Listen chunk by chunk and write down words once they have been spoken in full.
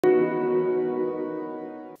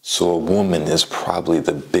So a woman is probably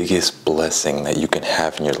the biggest blessing that you can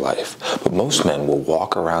have in your life. But most men will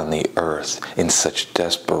walk around the earth in such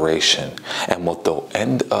desperation. And what they'll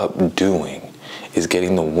end up doing is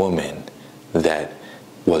getting the woman that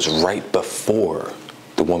was right before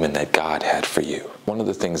the woman that God had for you. One of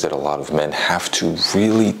the things that a lot of men have to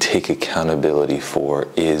really take accountability for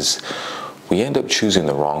is we end up choosing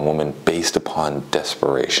the wrong woman based upon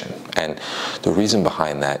desperation. And the reason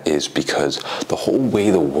behind that is because the whole way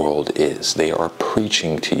the world is, they are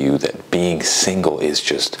preaching to you that being single is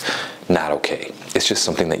just not okay. It's just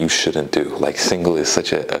something that you shouldn't do. Like, single is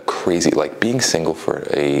such a crazy, like being single for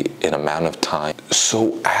an amount of time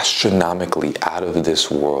so astronomically out of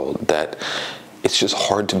this world that it's just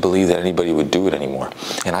hard to believe that anybody would do it anymore.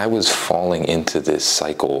 And I was falling into this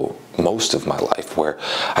cycle most of my life where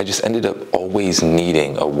I just ended up always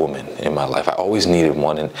needing a woman in my life. I always needed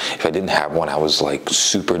one, and if I didn't have one, I was like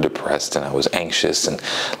super depressed and I was anxious, and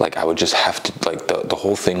like I would just have to, like the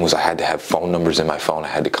whole thing was I had to have phone numbers in my phone. I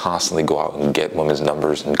had to constantly go out and get women's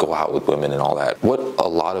numbers and go out with women and all that. What a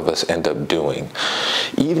lot of us end up doing,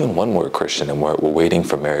 even when we're a Christian and we're waiting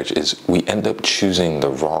for marriage, is we end up choosing the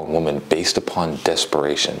wrong woman based upon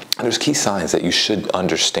desperation. And there's key signs that you should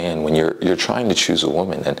understand when you're trying to choose a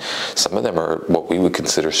woman, and some of them are what we would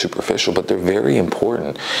consider superficial, but they're very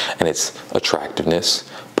important. And it's attractiveness,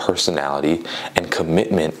 personality, and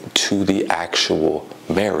commitment to the actual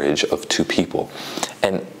marriage of two people.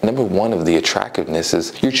 And number one of the attractiveness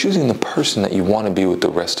is you're choosing the person that you want to be with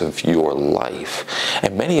the rest of your life.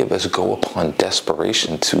 And many of us go upon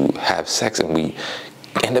desperation to have sex, and we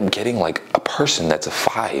end up getting like a person that's a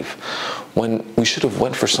 5 when we should have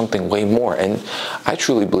went for something way more. And I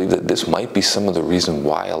truly believe that this might be some of the reason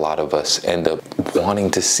why a lot of us end up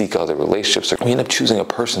wanting to seek other relationships. We end up choosing a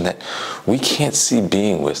person that we can't see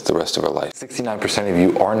being with the rest of our life. 69% of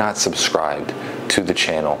you are not subscribed to the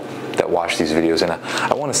channel that watch these videos, and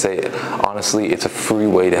I want to say, honestly, it's a free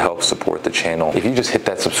way to help support the channel. If you just hit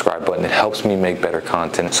that subscribe button, it helps me make better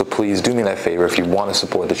content. So please do me that favor. If you want to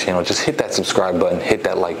support the channel, just hit that subscribe button, hit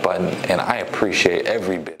that like button, and I appreciate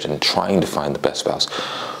every bit. And trying to find the best spouse,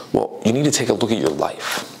 well, you need to take a look at your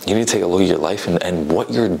life. You need to take a look at your life and what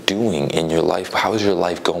you're doing in your life. How is your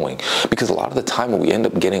life going? Because a lot of the time what we end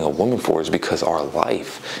up getting a woman for is because our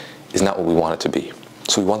life is not what we want it to be.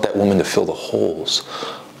 So we want that woman to fill the holes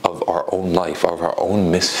of our own life, of our own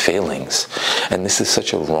missed failings. And this is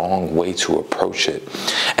such a wrong way to approach it.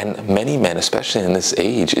 And many men, especially in this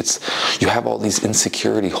age, you have all these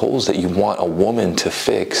insecurity holes that you want a woman to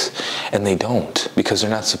fix, and they don't, because they're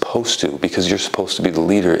not supposed to, because you're supposed to be the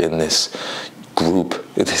leader in this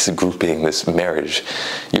grouping, this marriage.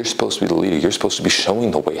 You're supposed to be the leader. You're supposed to be showing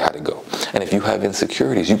the way how to go. And if you have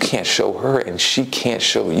insecurities, you can't show her and she can't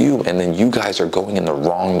show you, and then you guys are going in the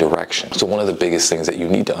wrong direction. So one of the biggest things that you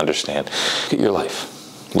need to understand, look at your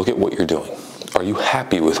life. Look at what you're doing. Are you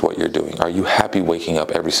happy with what you're doing? Are you happy waking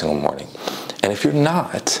up every single morning? And if you're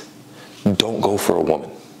not, don't go for a woman,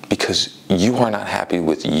 because you are not happy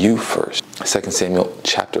with you first. 2 Samuel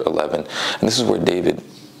chapter 11, and this is where David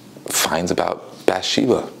finds about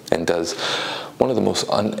Bathsheba and does one of the most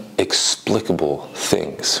inexplicable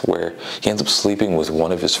things, where he ends up sleeping with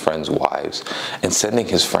one of his friend's wives and sending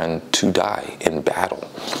his friend to die in battle.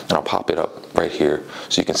 And I'll pop it up right here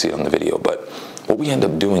so you can see it on the video. But what we end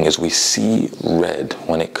up doing is we see red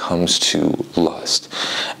when it comes to lust.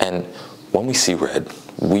 And when we see red,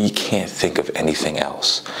 we can't think of anything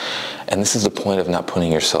else. And this is the point of not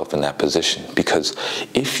putting yourself in that position, because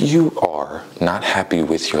if you are not happy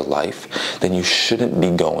with your life, then you shouldn't be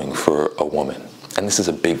going for a woman. And this is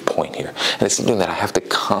a big point here. And it's something that I have to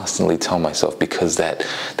constantly tell myself, because that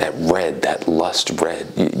red, that lust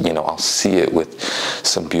red, you know, I'll see it with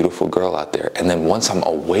some beautiful girl out there. And then once I'm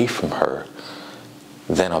away from her,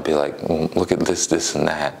 then I'll be like, look at this, and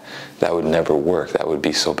that. That would never work. That would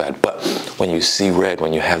be so bad. But when you see red,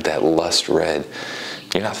 when you have that lust red,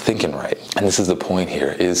 you're not thinking right. And this is the point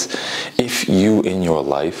here, is if you in your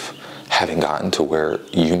life haven't gotten to where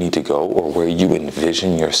you need to go or where you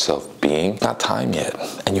envision yourself being, not time yet.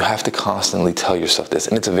 And you have to constantly tell yourself this.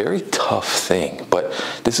 And it's a very tough thing, but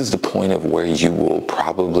this is the point of where you will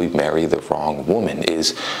probably marry the wrong woman,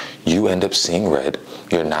 is you end up seeing red,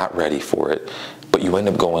 you're not ready for it, but you end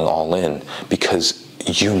up going all in because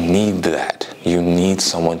you need that. You need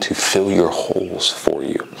someone to fill your holes for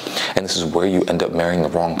you. And this is where you end up marrying the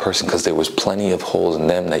wrong person, because there was plenty of holes in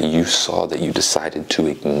them that you saw that you decided to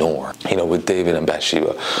ignore. You know, with David and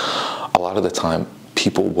Bathsheba, a lot of the time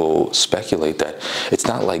people will speculate that it's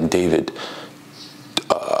not like David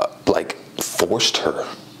forced her.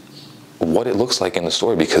 What it looks like in the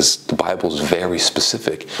story, because the Bible is very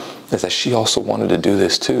specific, is that she also wanted to do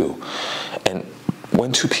this too. And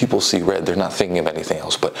when two people see red, they're not thinking of anything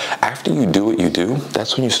else. But after you do what you do,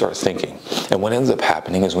 that's when you start thinking. And what ends up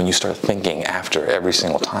happening is when you start thinking after every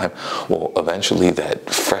single time, well, eventually that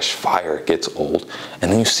fresh fire gets old, and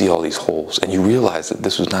then you see all these holes, and you realize that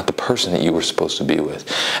this was not the person that you were supposed to be with.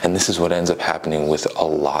 And this is what ends up happening with a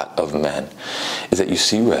lot of men, is that you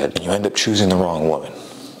see red, and you end up choosing the wrong woman.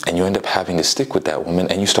 And you end up having to stick with that woman,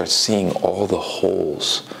 and you start seeing all the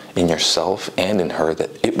holes in yourself and in her that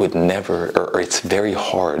it would never, or it's very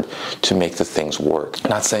hard to make the things work. I'm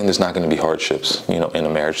not saying there's not going to be hardships, in a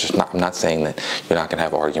marriage. I'm not saying that you're not going to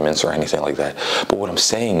have arguments or anything like that. But what I'm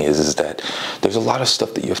saying is that there's a lot of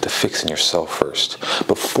stuff that you have to fix in yourself first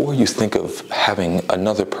before you think of having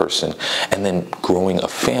another person and then growing a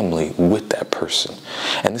family with that person.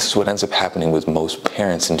 And this is what ends up happening with most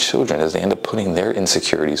parents and children, is they end up putting their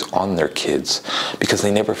insecurities on their kids because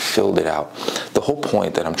they never filled it out. The whole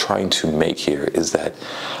point that I'm trying to make here is that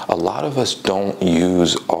a lot of us don't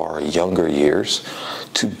use our younger years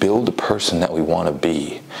to build the person that we want to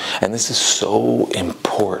be. And this is so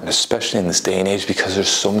important, especially in this day and age, because there's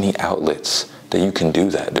so many outlets that you can do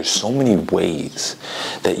that. There's so many ways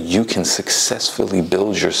that you can successfully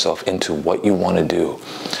build yourself into what you want to do.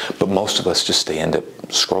 But most of us just end up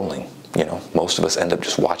scrolling. Most of us end up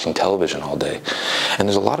just watching television all day. And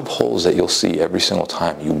there's a lot of holes that you'll see every single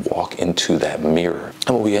time you walk into that mirror.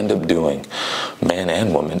 And what we end up doing, man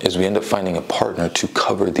and woman, is we end up finding a partner to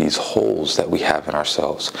cover these holes that we have in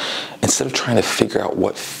ourselves, instead of trying to figure out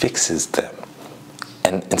what fixes them,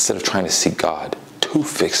 and instead of trying to seek God to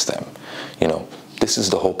fix them. This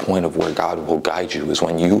is the whole point of where God will guide you, is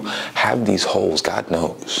when you have these holes. God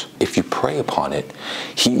knows. If you pray upon it,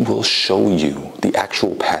 He will show you the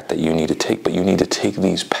actual path that you need to take, but you need to take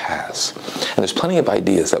these paths. And there's plenty of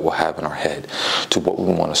ideas that we'll have in our head to what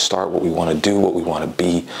we want to start, what we want to do, what we want to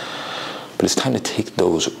be. But it's time to take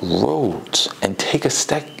those roads and take a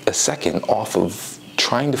second off of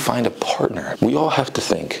trying to find a partner. We all have to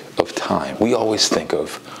think of time. We always think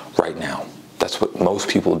of right now. That's what most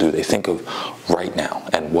people do. They think of right now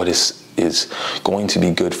and what is going to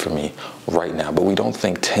be good for me right now. But we don't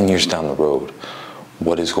think 10 years down the road,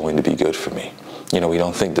 what is going to be good for me? We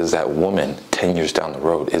don't think, does that woman 10 years down the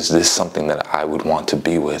road, is this something that I would want to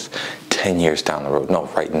be with 10 years down the road? No,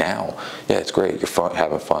 right now, yeah, it's great. You're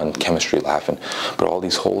having fun, chemistry, laughing. But all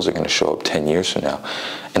these holes are going to show up 10 years from now.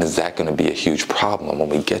 And is that going to be a huge problem when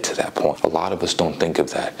we get to that point? A lot of us don't think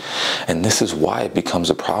of that. And this is why it becomes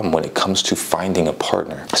a problem when it comes to finding a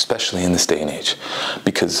partner, especially in this day and age.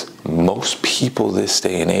 Because most people this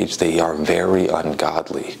day and age, they are very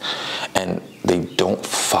ungodly. And they don't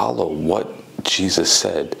follow what Jesus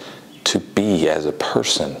said to be as a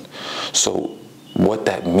person. So what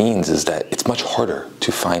that means is that it's much harder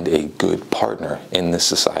to find a good partner in this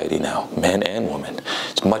society now, men and women.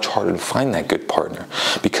 It's much harder to find that good partner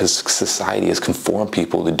because society has conformed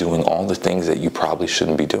people to doing all the things that you probably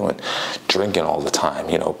shouldn't be doing. Drinking all the time,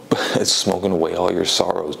 smoking away all your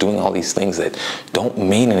sorrows, doing all these things that don't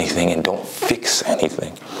mean anything and don't fix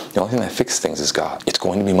anything. The only thing that fixes things is God. It's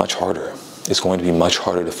going to be much harder. It's going to be much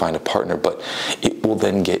harder to find a partner, but it will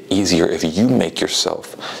then get easier if you make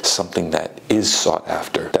yourself something that is sought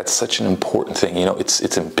after. That's such an important thing.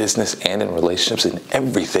 It's in business and in relationships and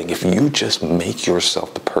everything. If you just make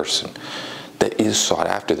yourself the person that is sought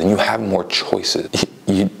after, then you have more choices.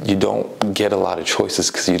 You don't get a lot of choices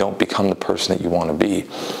because you don't become the person that you want to be.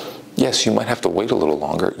 Yes, you might have to wait a little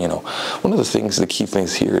longer. One of the key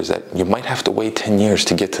things here is that you might have to wait 10 years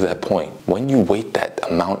to get to that point. When you wait that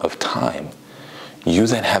amount of time, you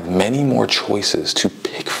then have many more choices to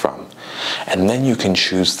pick from. And then you can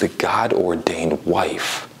choose the God-ordained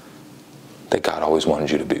wife that God always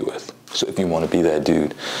wanted you to be with. So if you want to be that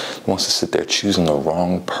dude who wants to sit there choosing the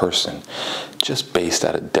wrong person just based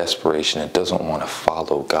out of desperation and doesn't want to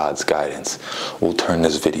follow God's guidance, we'll turn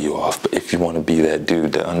this video off. But if you want to be that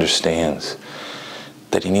dude that understands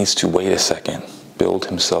that he needs to wait a second, build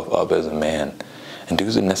himself up as a man, and do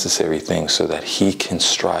the necessary things so that he can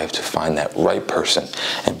strive to find that right person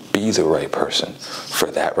and be the right person for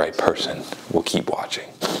that right person, we'll keep watching.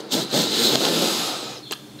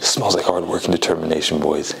 Smells like hard work and determination,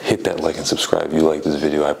 boys. Hit that like and subscribe if you like this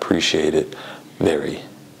video. I appreciate it very,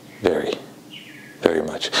 very, very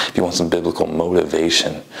much. If you want some biblical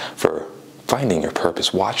motivation for finding your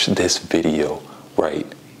purpose, watch this video right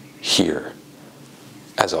here.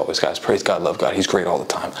 As always, guys, praise God, love God. He's great all the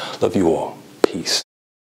time. Love you all. Peace.